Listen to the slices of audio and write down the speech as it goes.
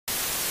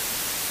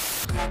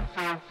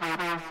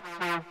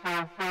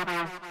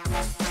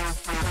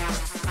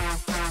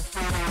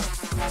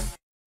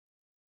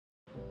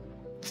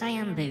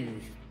Tyan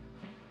Booth,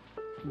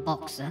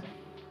 boxer,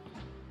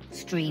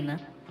 streamer,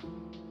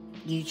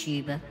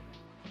 YouTuber,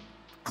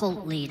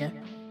 cult leader,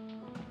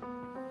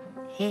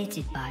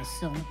 hated by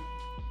some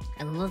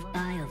and loved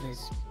by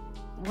others.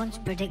 Once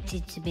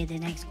predicted to be the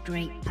next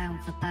great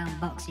pound-for-pound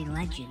boxing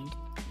legend,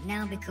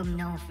 now become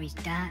known for his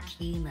dark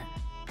humour.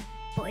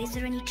 But is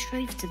there any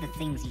truth to the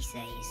things he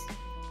says?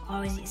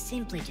 Or is it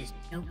simply just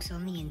jokes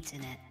on the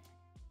internet?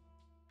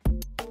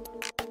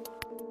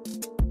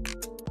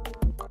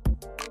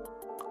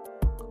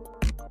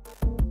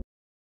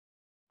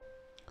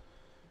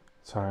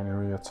 Tyan, who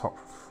are your top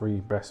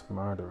 3 best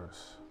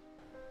murderers?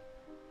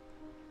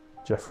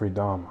 Jeffrey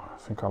Dahmer, I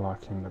think I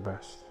like him the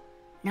best.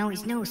 Now,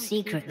 it's no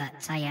secret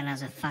that Tyan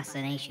has a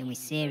fascination with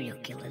serial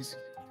killers.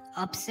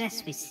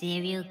 Obsessed with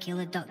serial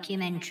killer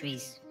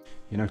documentaries.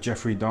 You know,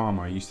 Jeffrey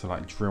Dahmer used to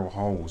like drill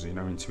holes, you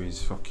know, into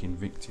his fucking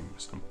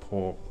victims and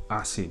pour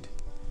acid,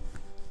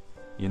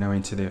 you know,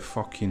 into their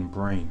fucking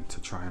brain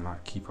to try and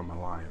like keep them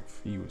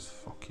alive. He was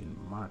fucking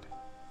mad.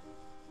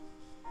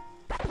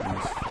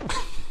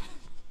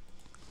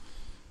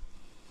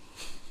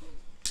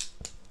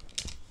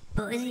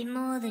 But is it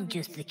more than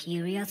just the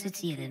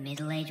curiosity of a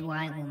middle-aged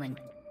white woman?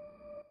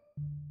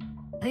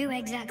 Who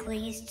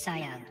exactly is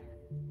Tyan?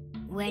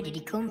 Where did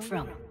he come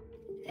from?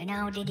 And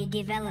how did he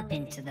develop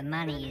into the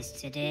man he is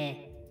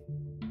today?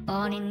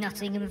 Born in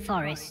Nottingham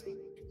Forest,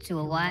 to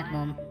a white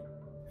mum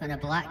and a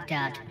black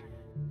dad,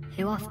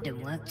 who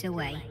often worked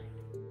away,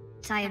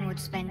 Tyan would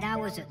spend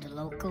hours at the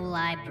local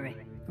library,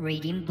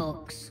 reading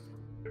books.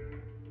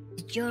 It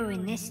was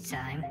during this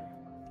time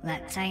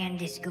that Tyan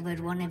discovered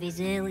one of his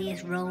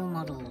earliest role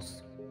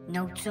models,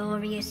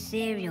 notorious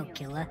serial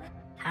killer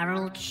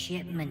Harold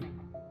Shipman.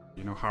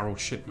 You know, Harold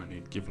Shipman,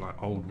 he'd give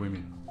like old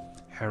women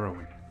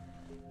heroin,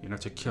 you know,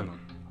 to kill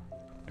them.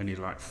 And he'd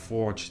like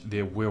forge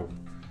their will,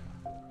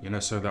 you know,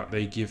 so that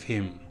they give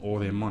him all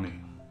their money.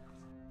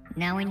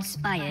 Now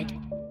inspired,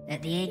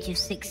 at the age of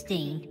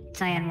 16,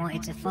 Tyan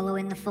wanted to follow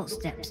in the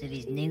footsteps of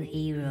his new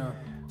hero.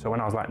 So when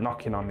I was like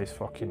knocking on this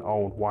fucking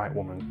old white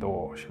woman's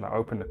door, she like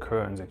opened the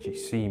curtains and she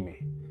see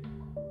me.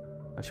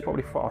 And she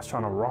probably thought I was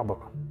trying to rob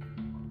her.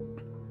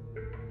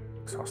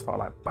 So I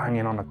started like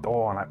banging on the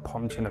door and like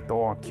punching the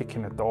door and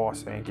kicking the door,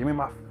 saying, "Give me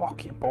my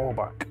fucking ball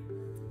back."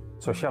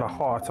 So she had a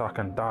heart attack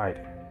and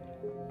died.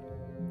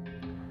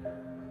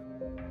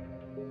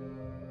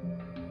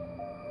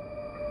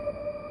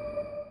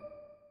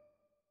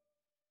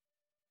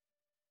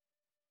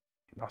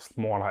 That's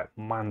more like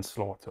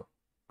manslaughter.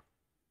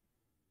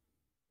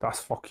 That's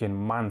fucking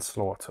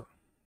manslaughter.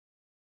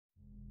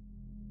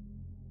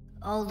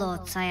 Although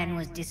Tyan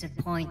was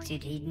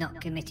disappointed he'd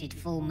not committed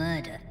full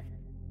murder,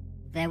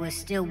 there was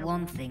still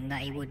one thing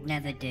that he would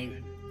never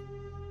do.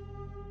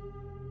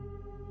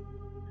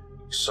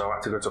 So I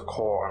had to go to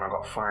court and I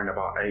got fined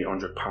about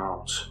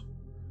 £800.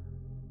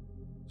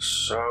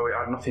 So it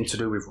had nothing to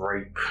do with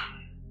rape.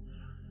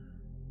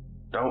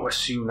 Don't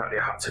assume that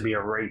there had to be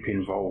a rape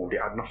involved.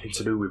 It had nothing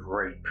to do with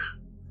rape.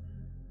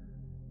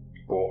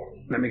 But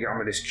let me get on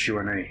with this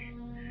Q&A.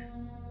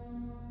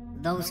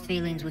 Those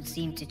feelings would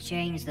seem to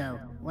change though,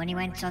 when he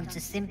went on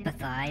to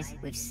sympathise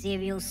with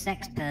serial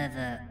sex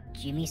pervert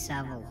Jimmy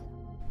Savile.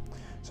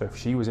 So if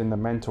she was in the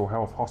mental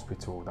health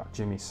hospital that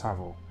Jimmy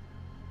Savile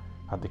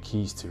had the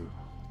keys to,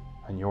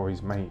 and you're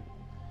his mate,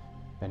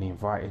 then he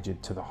invited you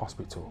to the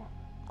hospital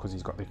because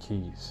he's got the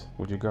keys,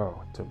 would you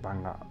go to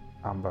bang that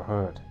Amber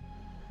Heard?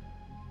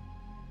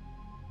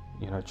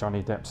 You know,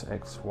 Johnny Depp's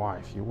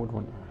ex-wife, you would,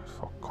 wouldn't you?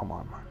 Fuck, come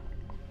on, man.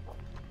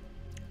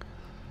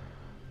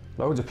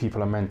 Loads of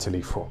people are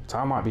mentally fucked.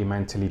 I might be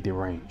mentally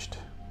deranged.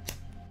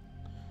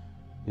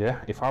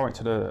 Yeah, if I went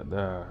to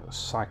the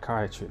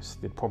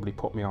psychiatrist, they'd probably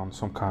put me on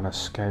some kind of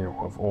scale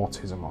of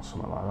autism or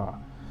something like that.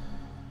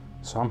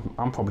 So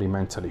I'm probably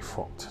mentally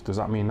fucked. Does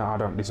that mean that I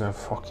don't deserve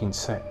fucking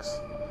sex?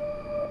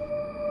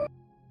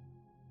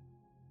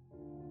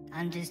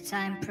 And as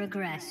time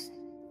progressed,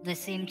 there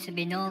seemed to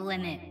be no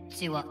limit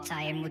to what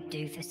Tyan would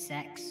do for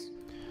sex.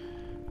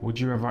 Would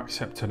you have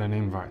accepted an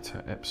invite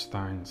to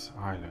Epstein's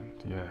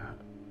Island? Yeah,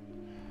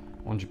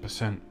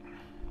 100%.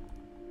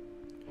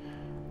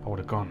 I would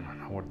have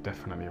gone. I would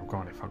definitely have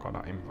gone if I got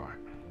that invite.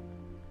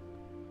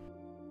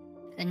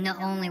 And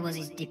not only was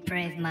his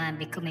depraved mind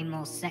becoming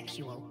more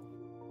sexual,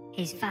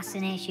 his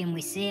fascination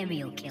with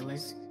serial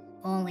killers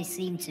only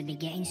seemed to be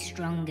getting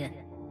stronger.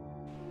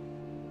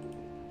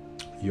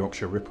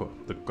 Yorkshire Ripper,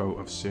 the goat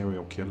of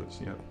serial killers,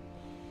 yeah.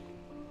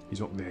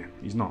 He's up there.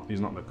 He's not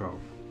the goat.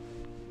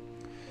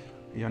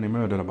 He only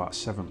murdered about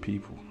 7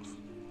 people,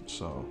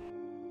 so...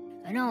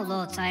 And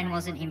although Tyan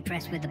wasn't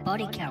impressed with the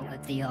body count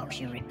of the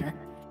Yorkshire Ripper,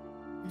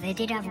 they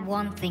did have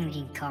one thing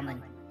in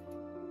common: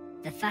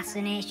 the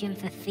fascination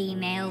for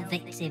female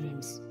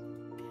victims,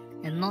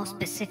 and more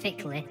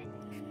specifically,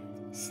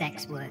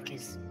 sex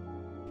workers.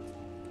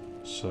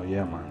 So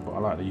yeah, man, but I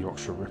like the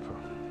Yorkshire Ripper.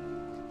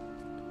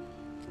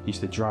 He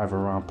used to drive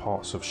around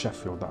parts of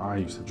Sheffield that I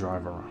used to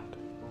drive around.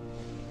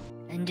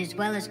 And as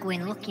well as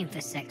going looking for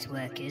sex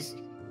workers,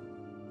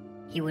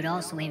 he would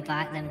also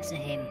invite them to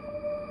him.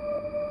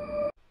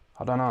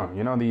 I don't know,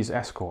 you know these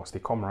escorts, they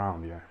come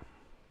around, yeah?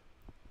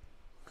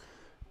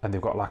 And they've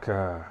got like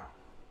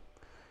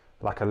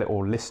a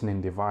little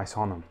listening device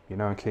on them, you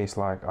know, in case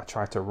like I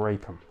try to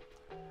rape them.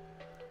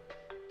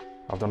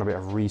 I've done a bit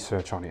of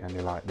research on it, and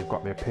they've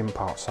got their pimp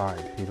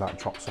outside, he like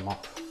drops them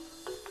off.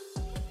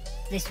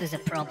 This was a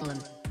problem.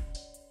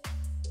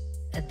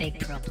 A big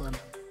problem.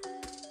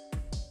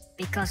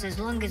 Because as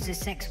long as the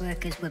sex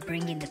workers were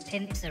bringing the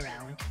pimps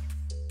around,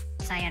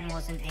 Tyan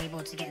wasn't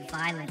able to get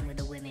violent with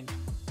the women.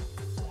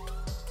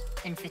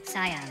 And for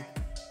Tyan,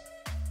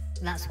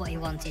 that's what he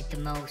wanted the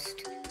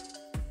most.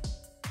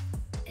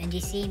 And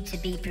he seemed to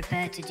be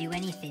prepared to do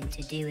anything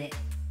to do it.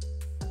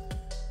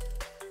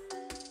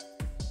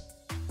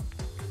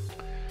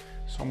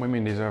 Some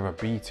women deserve a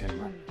beating,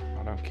 man.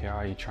 I don't care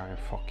how you try and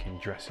fucking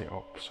dress it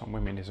up. Some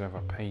women deserve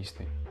a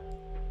pasting.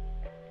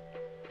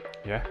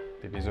 Yeah,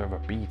 they deserve a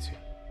beating.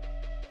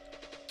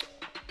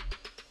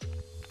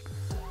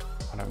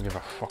 I don't give a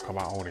fuck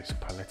about all this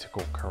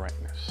political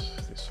correctness.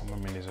 Some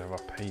women deserve a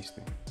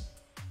pasting.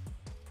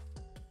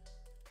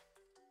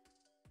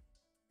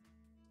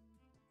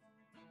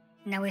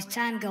 Now as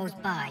time goes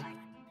by,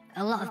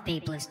 a lot of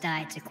people have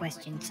started to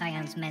question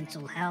Tyan's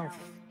mental health,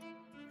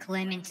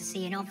 claiming to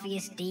see an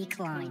obvious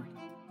decline.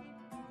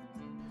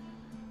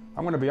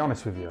 I'm gonna be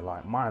honest with you,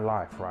 like my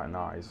life right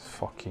now is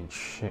fucking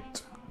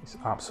shit. It's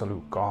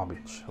absolute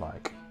garbage,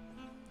 like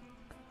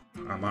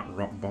I'm at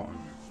rock bottom.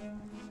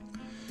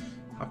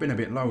 I've been a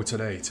bit low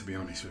today, to be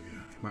honest with you.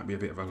 It might be a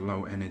bit of a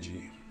low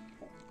energy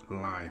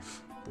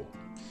live, but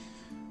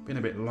been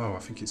a bit low. I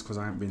think it's because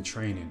I haven't been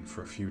training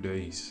for a few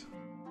days.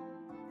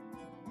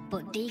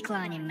 But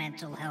declining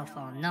mental health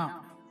or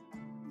not,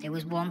 there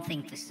was one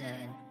thing for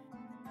certain.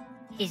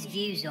 His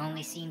views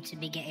only seemed to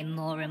be getting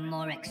more and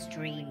more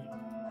extreme.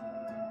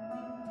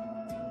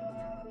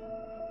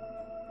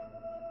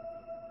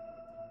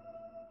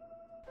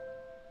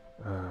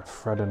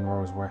 Fred and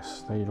Rose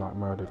West, they like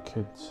murdered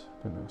kids,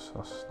 didn't they? So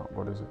that's not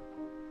good, is it?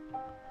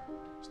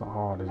 It's not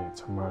hard, is it,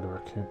 to murder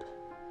a kid?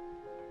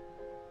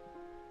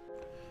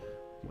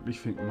 What do you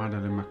think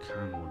Madeleine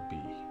McCann would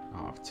be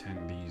out of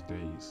 10 these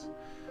days?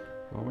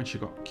 Well, when she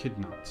got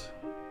kidnapped,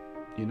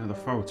 you know the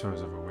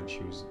photos of her when she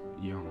was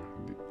young,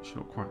 she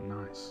looked quite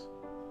nice.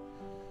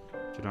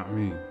 Do you know what I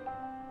mean?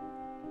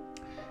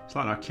 It's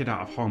like that kid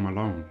out of Home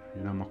Alone,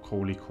 you know,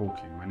 Macaulay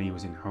Culkin, when he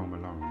was in Home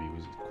Alone, he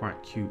was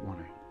quite cute,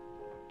 wasn't he?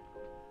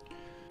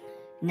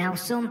 Now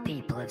some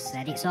people have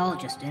said it's all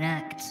just an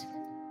act,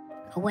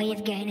 a way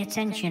of getting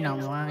attention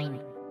online.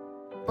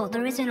 But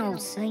there is an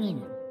old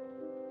saying,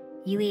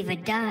 you either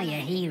die a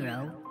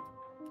hero,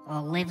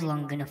 or live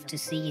long enough to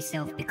see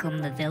yourself become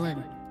the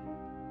villain.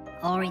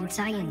 Or in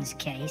Tyan's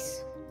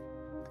case,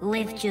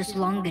 live just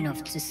long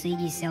enough to see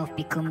yourself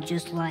become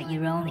just like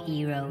your own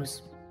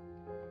heroes.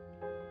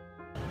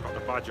 Got the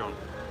badge on.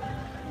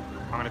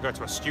 I'm gonna go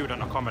to a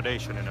student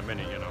accommodation in a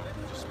minute, you know.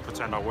 Just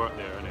pretend I work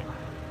there, innit?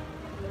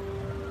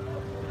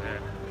 Yeah.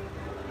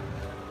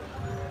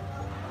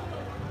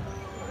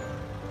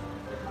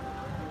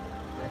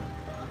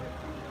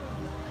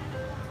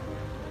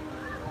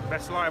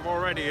 Best life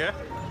already, yeah?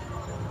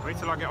 Wait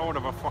till I get hold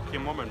of a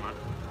fucking woman, man.